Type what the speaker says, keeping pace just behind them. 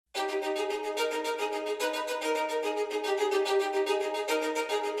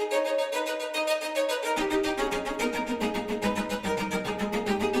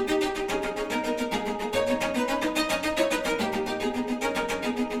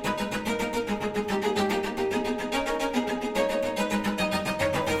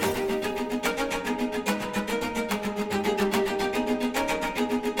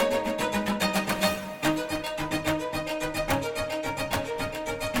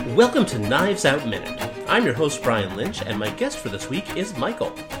Welcome to Knives Out Minute. I'm your host, Brian Lynch, and my guest for this week is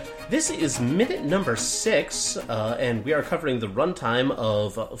Michael. This is minute number 6, and we are covering the runtime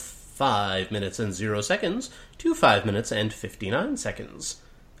of 5 minutes and 0 seconds to 5 minutes and 59 seconds.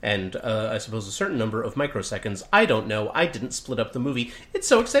 And I suppose a certain number of microseconds. I don't know. I didn't split up the movie. It's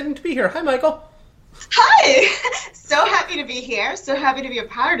so exciting to be here. Hi, Michael. Hi! So happy to be here. So happy to be a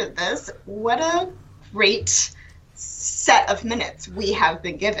part of this. What a great set of minutes we have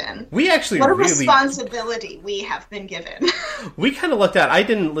been given. We actually what a really... responsibility we have been given. We kind of lucked out. I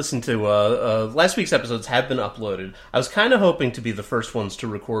didn't listen to... last week's episodes have been uploaded. I was kind of hoping to be the first ones to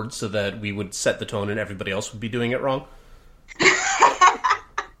record so that we would set the tone and everybody else would be doing it wrong.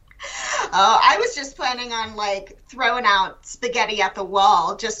 I was just planning on, throwing out spaghetti at the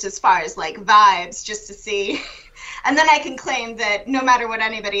wall, just as far as, vibes, just to see. And then I can claim that no matter what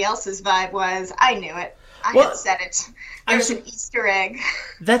anybody else's vibe was, I knew it. I had said it. There's an Easter egg.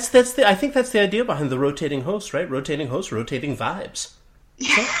 I think that's the idea behind the rotating host, right? Rotating host, rotating vibes.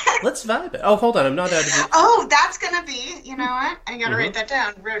 So, let's vibe it. Oh, hold on, I'm not out of it. Oh, that's gonna be, you know what? I gotta write that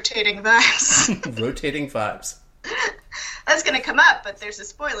down. Rotating vibes. Rotating vibes. That's gonna come up, but there's a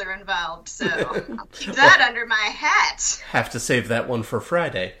spoiler involved, so I'll keep that under my hat. Have to save that one for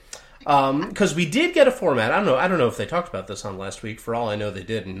Friday. Because we did get a format. I don't know if they talked about this on last week. For all I know, they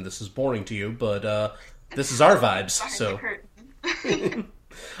did, and this is boring to you, but this is our vibes, so.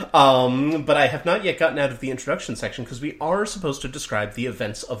 But I have not yet gotten out of the introduction section because we are supposed to describe the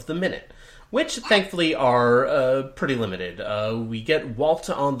events of the minute, which thankfully are pretty limited. We get Walt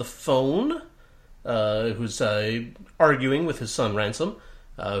on the phone, who's arguing with his son Ransom,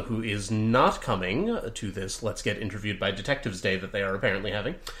 who is not coming to this Let's Get Interviewed by Detectives Day that they are apparently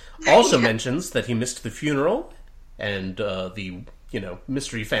having. Also mentions that he missed the funeral, and the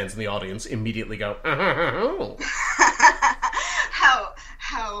mystery fans in the audience immediately go,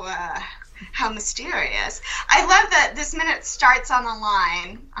 how mysterious. I love that this minute starts on a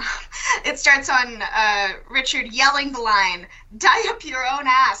line. It starts on Richard yelling the line, "Die up your own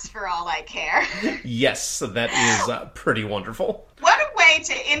ass for all I care." Yes, that is pretty wonderful. What a way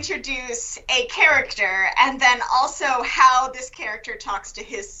to introduce a character, and then also how this character talks to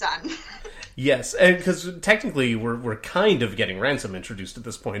his son. Yes, and because technically we're kind of getting Ransom introduced at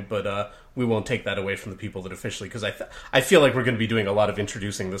this point, but we won't take that away from the people that officially, because I feel like we're going to be doing a lot of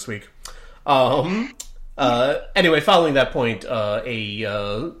introducing this week. Anyway, following that point,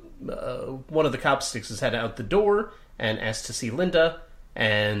 one of the cops sticks his head out the door and asks to see Linda,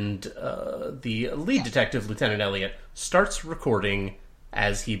 and the lead detective, Lieutenant Elliot, starts recording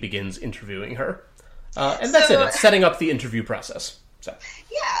as he begins interviewing her. And that's it. It's setting up the interview process. So.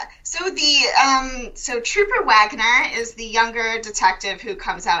 Yeah. So Trooper Wagner is the younger detective who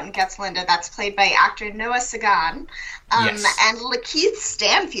comes out and gets Linda. That's played by actor Noah Sagan. Yes. And Lakeith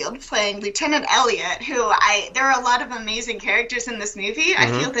Stanfield playing Lieutenant Elliot, there are a lot of amazing characters in this movie.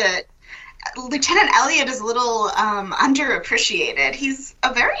 I feel that Lieutenant Elliot is a little underappreciated. He's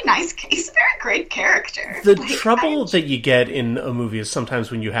a very great character. The trouble that you get in a movie is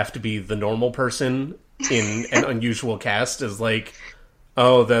sometimes when you have to be the normal person in an unusual cast is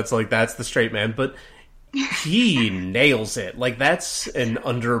that's the straight man, but he nails it. That's an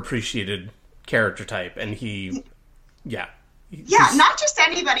underappreciated character type, and not just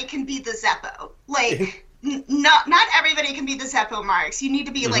anybody can be the Zeppo. Not everybody can be the Zeppo Marx. You need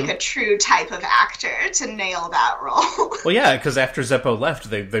to be a true type of actor to nail that role. Well, yeah, because after Zeppo left,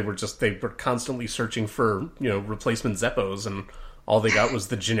 they were constantly searching for replacement Zeppos, and all they got was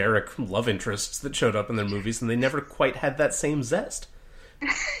the generic love interests that showed up in their movies, and they never quite had that same zest.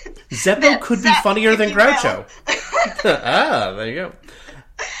 Zeppo could be funnier than Groucho. There you go.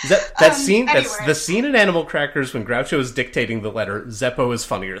 That scene, anyway. That's the scene in Animal Crackers when Groucho is dictating the letter. Zeppo is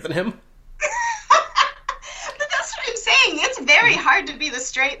funnier than him. But that's what I'm saying. It's very hard to be the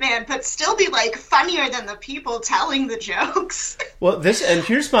straight man, but still be funnier than the people telling the jokes. Well,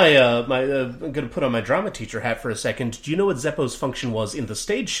 here's my I'm going to put on my drama teacher hat for a second. Do you know what Zeppo's function was in the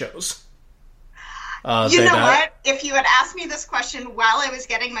stage shows? What? If you had asked me this question while I was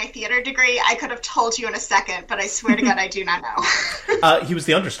getting my theater degree, I could have told you in a second, but I swear to God I do not know. He was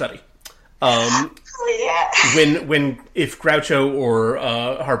the understudy. Yeah. If Groucho or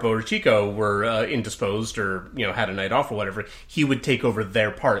Harpo or Chico were indisposed or had a night off or whatever, he would take over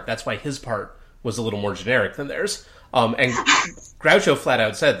their part. That's why his part was a little more generic than theirs. And Groucho flat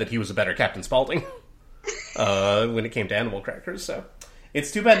out said that he was a better Captain Spaulding when it came to animal crackers. So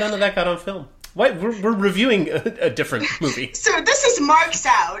it's too bad none of that got on film. What? We're reviewing a different movie. So this is Marks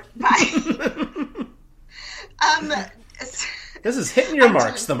Out by... This is Hitting Your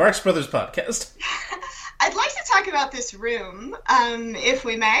Marks, the Marx Brothers podcast. I'd like to talk about this room, if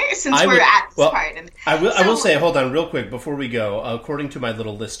we may, since we're at this part. I will say, hold on real quick before we go. According to my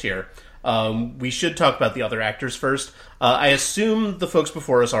little list here, we should talk about the other actors first. I assume the folks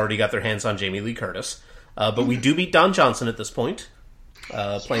before us already got their hands on Jamie Lee Curtis, but we do meet Don Johnson at this point,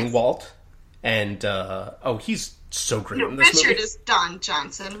 playing Walt, and he's so great in this movie. Richard is Don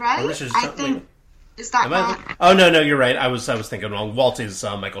Johnson, right? Oh, Richard is Don Johnson. Is that wrong? Oh, no, you're right. I was thinking wrong. Walt is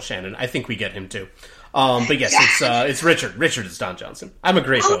Michael Shannon. I think we get him, too. But yes, it's Richard. Richard is Don Johnson. I'm a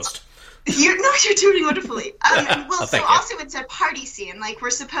great host. You're doing wonderfully. Also it's a party scene. Like, we're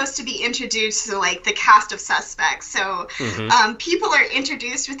supposed to be introduced to, like, the cast of suspects. So, people are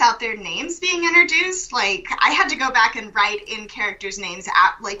introduced without their names being introduced. Like, I had to go back and write in characters' names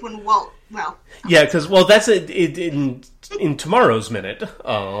when Walt... Yeah, because, that's in tomorrow's minute.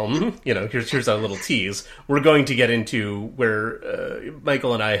 Here's our little tease. We're going to get into where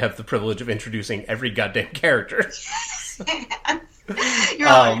Michael and I have the privilege of introducing every goddamn character. You're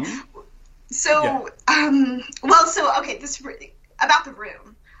right. So, okay, this about the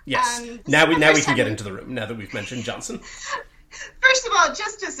room. Yes. Now we can get into the room. Now that we've mentioned Johnson. First of all,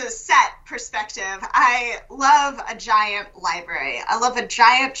 just as a set perspective, I love a giant library. I love a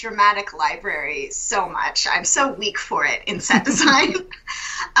giant dramatic library so much. I'm so weak for it in set design.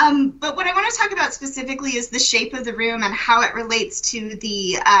 But what I want to talk about specifically is the shape of the room and how it relates to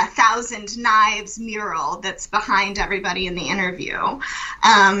the Thousand Knives mural that's behind everybody in the interview,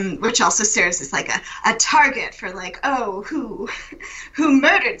 which also serves as like a target for who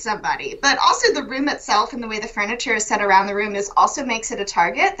murdered somebody. But also the room itself and the way the furniture is set around the room also makes it a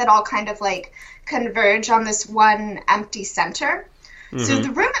target that all kind of like converge on this one empty center. Mm-hmm. So the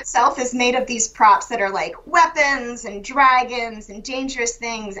room itself is made of these props that are like weapons and dragons and dangerous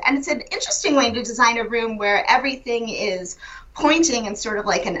things. And it's an interesting way to design a room where everything is pointing in sort of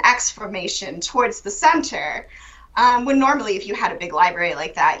like an X formation towards the center. When normally if you had a big library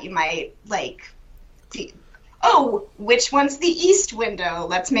like that, you might which one's the east window?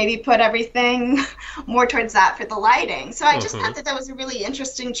 Let's maybe put everything more towards that for the lighting. So I just thought that was a really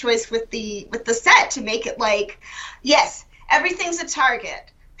interesting choice with the set to make it like, yes, everything's a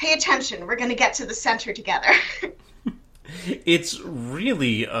target. Pay attention. We're going to get to the center together. It's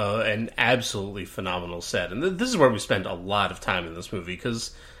really an absolutely phenomenal set. And this is where we spend a lot of time in this movie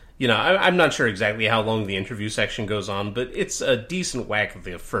because, I'm not sure exactly how long the interview section goes on, but it's a decent whack of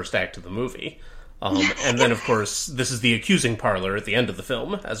the first act of the movie. And then, of course, this is the accusing parlor at the end of the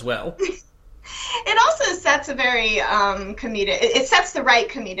film as well. It also sets a very comedic... It sets the right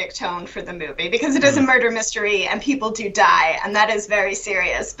comedic tone for the movie because it is a murder mystery and people do die, and that is very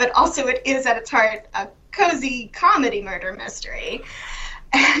serious. But also it is at its heart a cozy comedy murder mystery.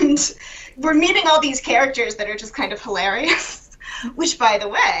 And we're meeting all these characters that are just kind of hilarious, which, by the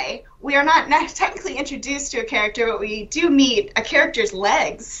way, we are not technically introduced to a character, but we do meet a character's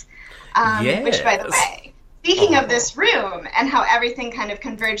legs. Yes. Which, by the way, speaking of this room and how everything kind of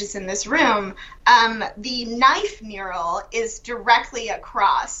converges in this room, the knife mural is directly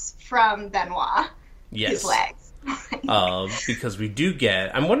across from Benoit. Yes. His legs. Because we do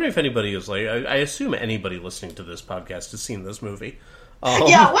get... I'm wondering if anybody is like... I assume anybody listening to this podcast has seen this movie.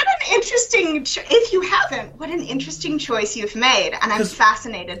 Yeah, what an interesting... if you haven't, what an interesting choice you've made, and I'm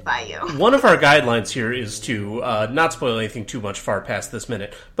fascinated by you. One of our guidelines here is to not spoil anything too much far past this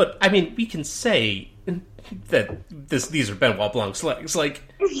minute, but, I mean, we can say that these are Benoit Blanc's legs. Like,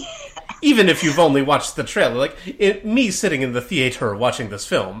 even if you've only watched the trailer, like, me sitting in the theater watching this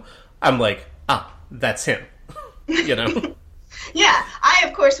film, I'm like, that's him. Yeah, I,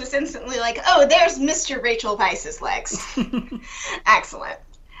 of course, was instantly like, there's Mr. Rachel Weisz's legs. Excellent.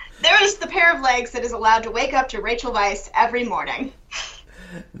 There is the pair of legs that is allowed to wake up to Rachel Weisz every morning.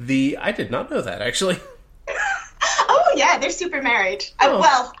 I did not know that, actually. Oh, yeah, they're super married.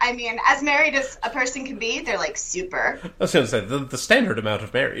 Well, I mean, as married as a person can be, they're, like, super. I was going to say, the standard amount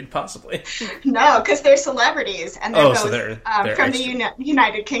of married, possibly. No, because they're celebrities, and they're both so they're from the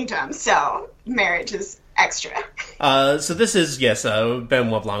United Kingdom, so marriage is extra. So this is, yes,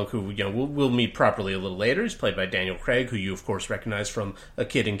 Benoit Blanc, who, we'll meet properly a little later. He's played by Daniel Craig, who you, of course, recognize from A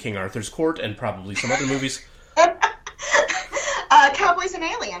Kid in King Arthur's Court and probably some other movies. Cowboy Cowboys and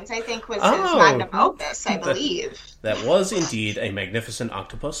Aliens, I think, was his magnum opus, I believe. That was indeed a magnificent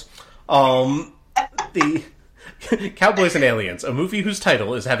octopus. The Cowboys and Aliens, a movie whose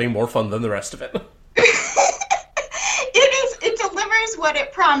title is having more fun than the rest of it. It delivers what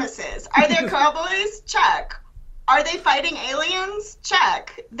it promises. Are there cowboys? Check. Are they fighting aliens?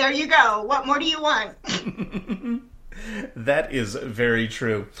 Check. There you go. What more do you want? That is very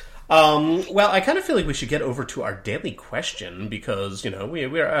true. Well, I kind of feel like we should get over to our daily question because,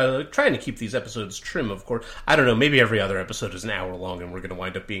 we're trying to keep these episodes trim, of course. I don't know, maybe every other episode is an hour long and we're going to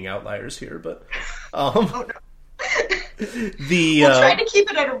wind up being outliers here, but... Oh, no. We'll try to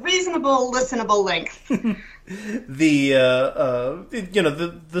keep it at a reasonable, listenable length. The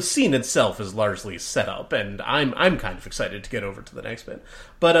scene itself is largely set up, and I'm kind of excited to get over to the next bit.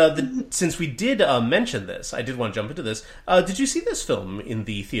 But since we did mention this, I did want to jump into this. Did you see this film in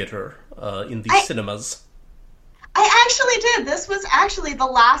the theater, in the cinemas? I actually did. This was actually the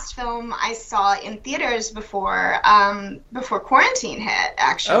last film I saw in theaters before quarantine hit.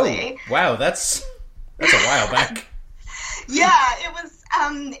 Actually. Oh, wow, that's a while back. Yeah, it was.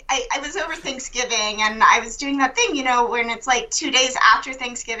 I was over Thanksgiving, and I was doing that thing, when it's like 2 days after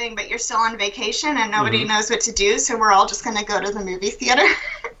Thanksgiving, but you're still on vacation, and nobody knows what to do, so we're all just going to go to the movie theater.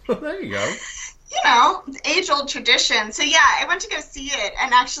 Well, there you go. Age-old tradition. So, yeah, I went to go see it,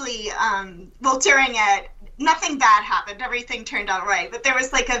 and actually, during it, nothing bad happened. Everything turned out right. But there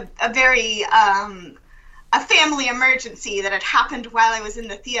was, like, a very... a family emergency that had happened while I was in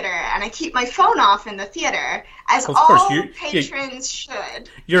the theater, and I keep my phone off in the theater, as patrons should.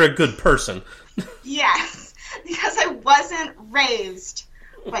 You're a good person. Yes, because I wasn't raised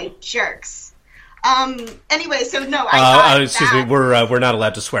by jerks. Anyway, so no, excuse me, we're not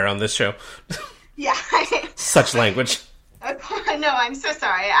allowed to swear on this show. Yeah. Such language. No, I'm so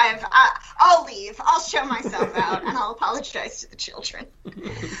sorry. I'll leave. I'll show myself out, and I'll apologize to the children.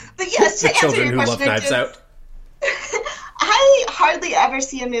 But yes, to answer your question, love Knives Out. I hardly ever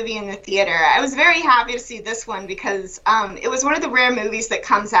see a movie in the theater. I was very happy to see this one because it was one of the rare movies that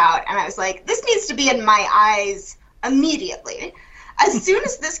comes out, and I was like, this needs to be in my eyes immediately. As soon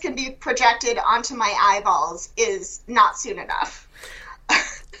as this can be projected onto my eyeballs is not soon enough.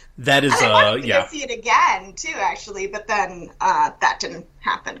 That is, I wanted to see it again, too, actually, but then that didn't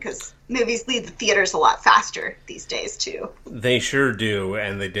happen, because movies leave the theaters a lot faster these days, too. They sure do,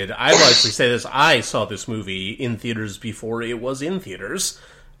 and they did. I will actually say this, I saw this movie in theaters before it was in theaters,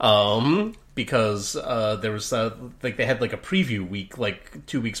 because there was, they had, a preview week,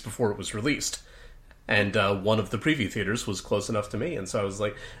 2 weeks before it was released. And one of the preview theaters was close enough to me, and so I was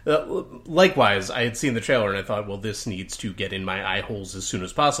like... likewise, I had seen the trailer, and I thought, well, this needs to get in my eye holes as soon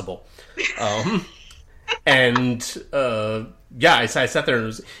as possible. I sat there,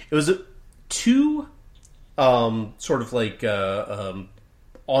 and it was two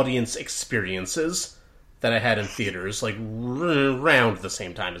audience experiences that I had in theaters, around the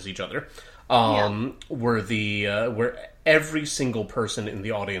same time as each other, where every single person in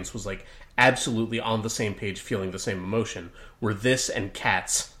the audience was, absolutely on the same page, feeling the same emotion, were this and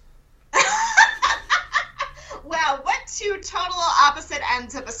Cats. Wow, what two total opposite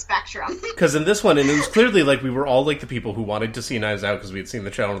ends of a spectrum. Because in this one, and it was clearly we were all the people who wanted to see Knives Out because we had seen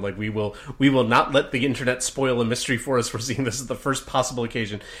the trailer, we will not let the internet spoil a mystery for us. We're seeing this at the first possible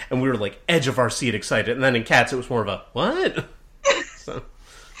occasion, and we were edge of our seat excited. And then in Cats, it was more of a, what? So...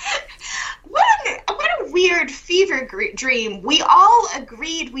 What a weird fever dream. We all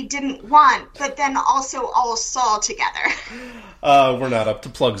agreed we didn't want, but then also all saw together. We're not up to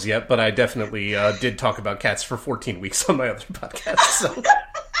plugs yet, but I definitely did talk about Cats for 14 weeks on my other podcast. So.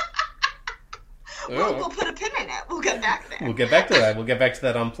 We'll put a pin in it. We'll get back there. We'll get back to that. We'll get back to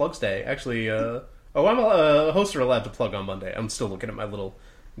that on Plugs Day. Actually, I'm a host are allowed to plug on Monday. I'm still looking at my little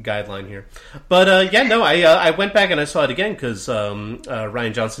guideline here. But, I went back and I saw it again because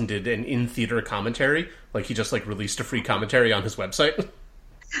Rian Johnson did an in-theater commentary. He just, released a free commentary on his website.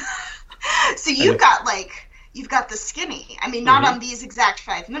 So you've got the skinny. I mean, not on these exact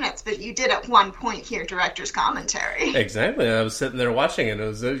 5 minutes, but you did at one point hear director's commentary. Exactly. I was sitting there watching it. It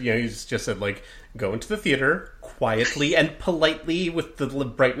was, he just said, go into the theater quietly and politely with the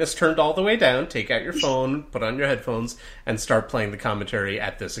brightness turned all the way down, take out your phone, put on your headphones, and start playing the commentary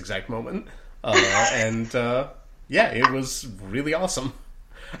at this exact moment. It was really awesome.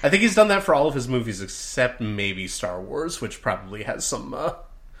 I think he's done that for all of his movies except maybe Star Wars, which probably has some... I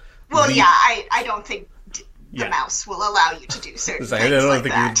don't think the mouse will allow you to do certain things. I don't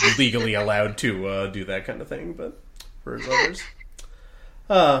think you're legally allowed to do that kind of thing, but for his others...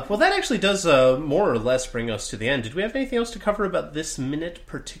 well, that actually does more or less bring us to the end. Did we have anything else to cover about this minute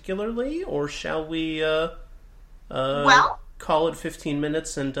particularly, or shall we go call it 15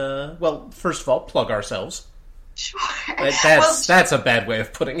 minutes and, well, first of all, plug ourselves. Sure. That's a bad way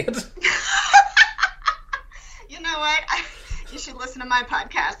of putting it. You know what? You should listen to my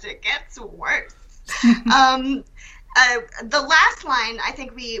podcast. It gets worse. The last line, I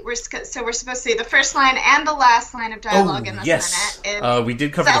think we're supposed to say the first line and the last line of dialogue in this minute. We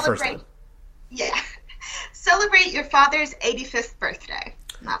did cover the first line. Yeah. Celebrate your father's 85th birthday.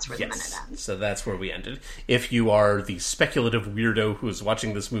 And that's where the minute ends. So that's where we ended. If you are the speculative weirdo who is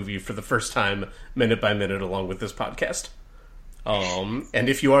watching this movie for the first time, minute by minute, along with this podcast. And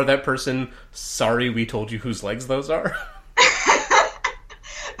if you are that person, sorry we told you whose legs those are.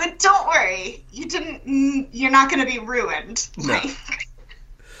 But don't worry, you're not going to be ruined. No.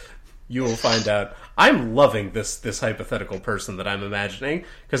 You will find out. I'm loving this hypothetical person that I'm imagining,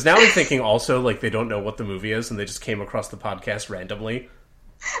 because now I'm thinking also, like, they don't know what the movie is, and they just came across the podcast randomly.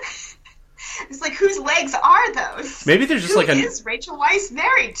 It's like, whose legs are those? Maybe they're just Who is Rachel Weisz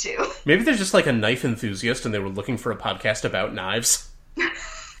married to? Maybe they're just like a knife enthusiast, and they were looking for a podcast about knives.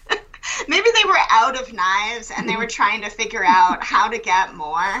 Maybe they were out of knives, and they were trying to figure out how to get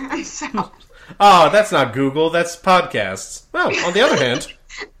more. So. Oh, that's not Google, that's podcasts. Well, on the other hand...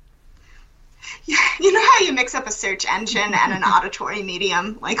 You know how you mix up a search engine and an auditory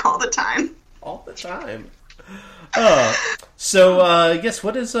medium, like, all the time? All the time. Yes,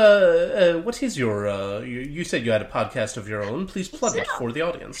 what is your, you said you had a podcast of your own. Please plug it for the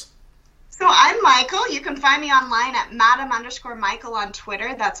audience. So I'm Michael. You can find me online at Madam_Michael on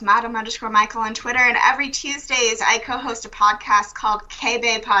Twitter. That's Madam_Michael on Twitter. And every Tuesdays, I co-host a podcast called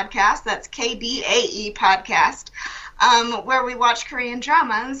K-Bae Podcast. That's KBAE Podcast, where we watch Korean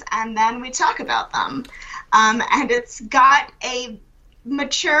dramas and then we talk about them. And it's got a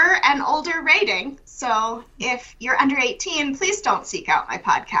mature and older rating. So if you're under 18, please don't seek out my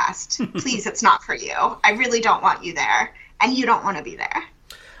podcast. Please, it's not for you. I really don't want you there. And you don't want to be there.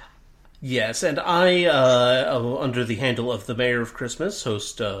 Yes, and I, under the handle of the Mayor of Christmas,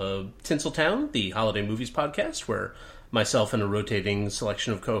 host Tinseltown, the holiday movies podcast, where myself and a rotating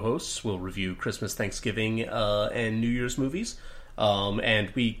selection of co-hosts will review Christmas, Thanksgiving, and New Year's movies. And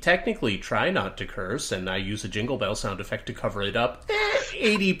we technically try not to curse, and I use a Jingle Bell sound effect to cover it up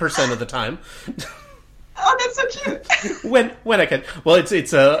 80% of the time. Oh, that's so cute. when I can. Well, it's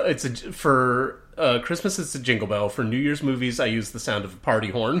for Christmas it's a Jingle Bell. For New Year's movies, I use the sound of a party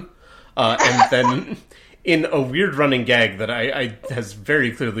horn. And then, in a weird running gag that I has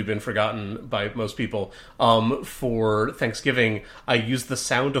very clearly been forgotten by most people, for Thanksgiving, I use the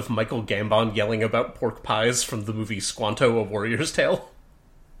sound of Michael Gambon yelling about pork pies from the movie Squanto: A Warrior's Tale.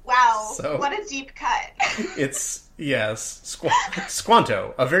 Wow, so, what a deep cut.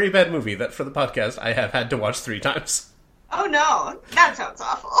 Squanto, a very bad movie that, for the podcast, I have had to watch 3 times. Oh no, that sounds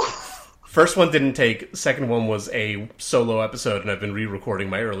awful. First one didn't take. Second one was a solo episode, and I've been re-recording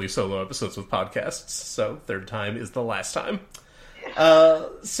my early solo episodes with podcasts. So third time is the last time.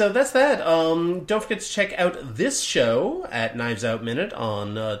 So that's that. Don't forget to check out this show at Knives Out Minute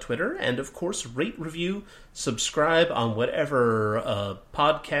on Twitter, and of course, rate, review, subscribe on whatever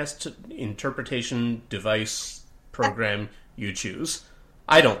podcast interpretation device program you choose.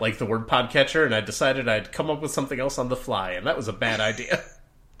 I don't like the word podcatcher, and I decided I'd come up with something else on the fly, and that was a bad idea.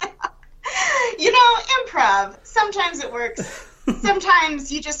 You know, improv. Sometimes it works.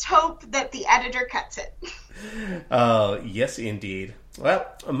 Sometimes you just hope that the editor cuts it. Yes, indeed. Well,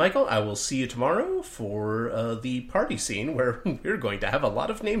 Michael, I will see you tomorrow for the party scene where we're going to have a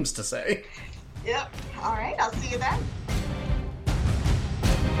lot of names to say. Yep. All right, I'll see you then.